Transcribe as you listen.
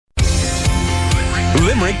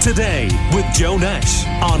Limerick Today with Joe Nash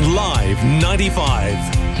on Live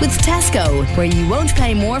 95. With Tesco, where you won't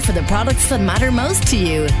pay more for the products that matter most to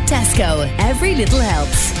you. Tesco, every little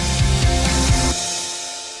helps.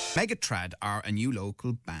 Megatrad are a new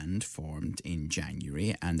local band formed in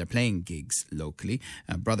January, and they're playing gigs locally.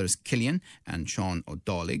 Brothers Killian and Sean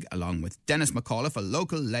O'Dollig, along with Dennis McAuliffe, a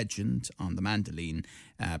local legend on the mandolin,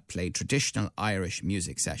 play traditional Irish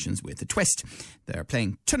music sessions with a twist. They're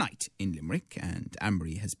playing tonight in Limerick, and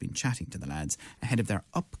Anne-Marie has been chatting to the lads ahead of their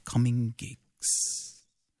upcoming gigs.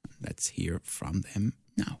 Let's hear from them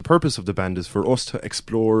now. The purpose of the band is for us to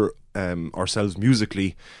explore ourselves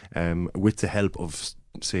musically with the help of,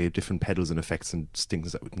 say, different pedals and effects and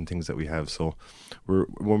things that we have. So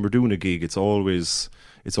when we're doing a gig, it's always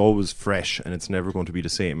fresh, and it's never going to be the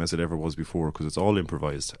same as it ever was before, because it's all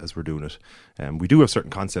improvised as we're doing it. We do have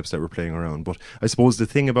certain concepts that we're playing around, but I suppose the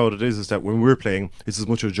thing about it is that when we're playing, it's as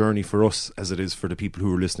much a journey for us as it is for the people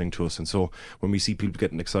who are listening to us. And so when we see people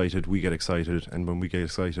getting excited, we get excited, and when we get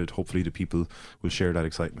excited, hopefully the people will share that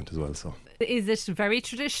excitement as well. So is it very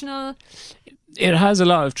traditional? It has a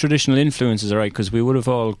lot of traditional influences, right? Because we would have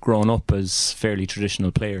all grown up as fairly traditional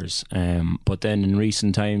players, but then in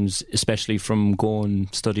recent times, especially from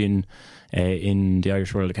studying in the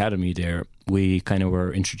Irish World Academy there, we kind of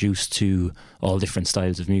were introduced to all different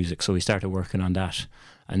styles of music, so we started working on that.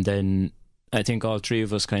 And then I think all three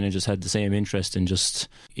of us kind of just had the same interest in just,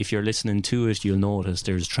 if you're listening to it, you'll notice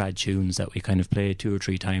there's trad tunes that we kind of play 2 or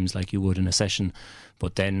 3 times like you would in a session,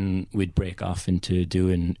 but then we'd break off into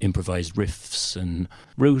doing improvised riffs and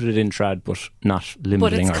rooted in trad, but not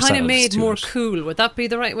limiting ourselves. But it's kind of made more it. Cool. Would that be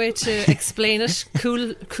the right way to explain it?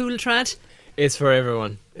 Cool trad? It's for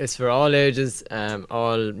everyone. It's for all ages,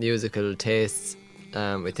 all musical tastes.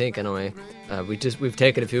 We think, anyway. We've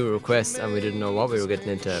taken a few requests and we didn't know what we were getting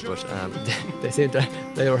into, but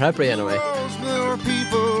they were happy anyway. There were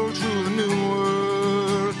people to the new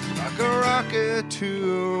world, like a rocket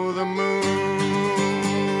to the moon.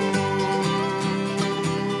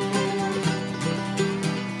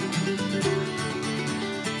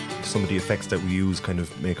 Some of the effects that we use kind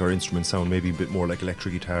of make our instruments sound maybe a bit more like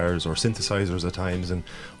electric guitars or synthesizers at times, and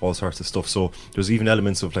all sorts of stuff. So there's even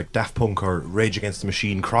elements of like Daft Punk or Rage Against the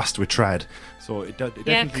Machine crossed with trad. So it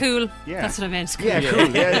definitely, cool. Yeah, that's what I meant. Cool. Yeah, cool.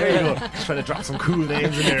 Yeah, there you go. Just trying to drop some cool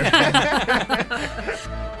names in there.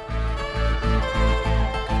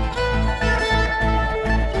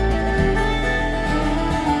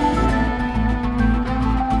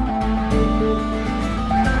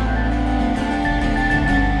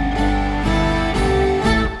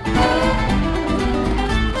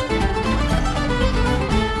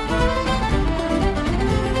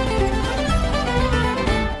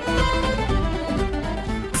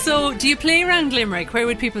 So, do you play around Limerick? Where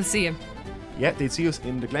would people see you? Yeah, they'd see us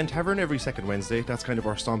in the Glen Tavern every second Wednesday. That's kind of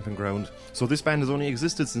our stomping ground. So this band has only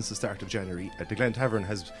existed since the start of January. The Glen Tavern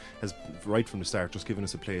has right from the start just given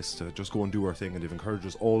us a place to just go and do our thing, and they've encouraged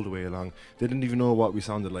us all the way along. They didn't even know what we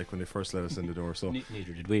sounded like when they first let us in the door. So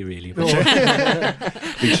neither did we really.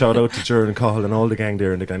 Big shout out to Jer and Cahill and all the gang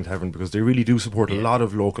there in the Glen Tavern, because they really do support a lot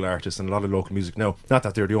of local artists and a lot of local music. Now, not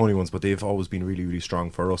that they're the only ones, but they've always been really, really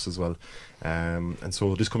strong for us as well. And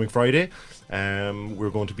so this coming Friday, we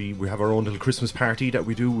have our own little Christmas party that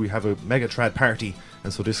we do. We have a mega trad party,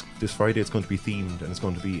 and so this Friday it's going to be themed, and it's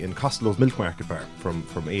going to be in Costello's Milk Market Bar from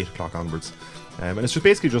 8 o'clock onwards. And it's just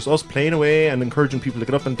basically just us playing away and encouraging people to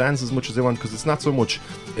get up and dance as much as they want, because it's not so much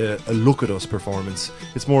a look at us performance.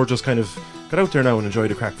 It's more just kind of get out there now and enjoy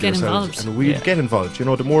the crack for yourselves. Involved. And we'll get involved. You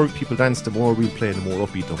know, the more people dance, the more we'll play, the more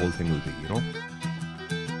upbeat the whole thing will be, you know.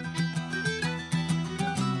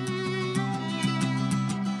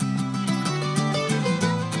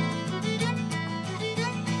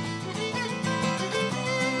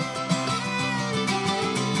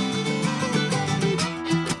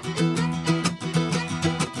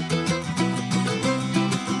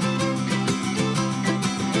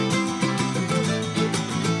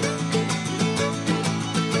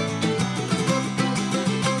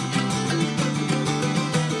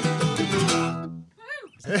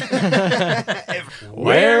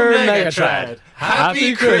 We're Megatrad.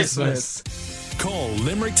 Happy Christmas. Call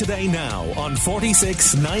Limerick Today now on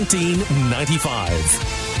 46 19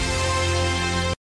 95.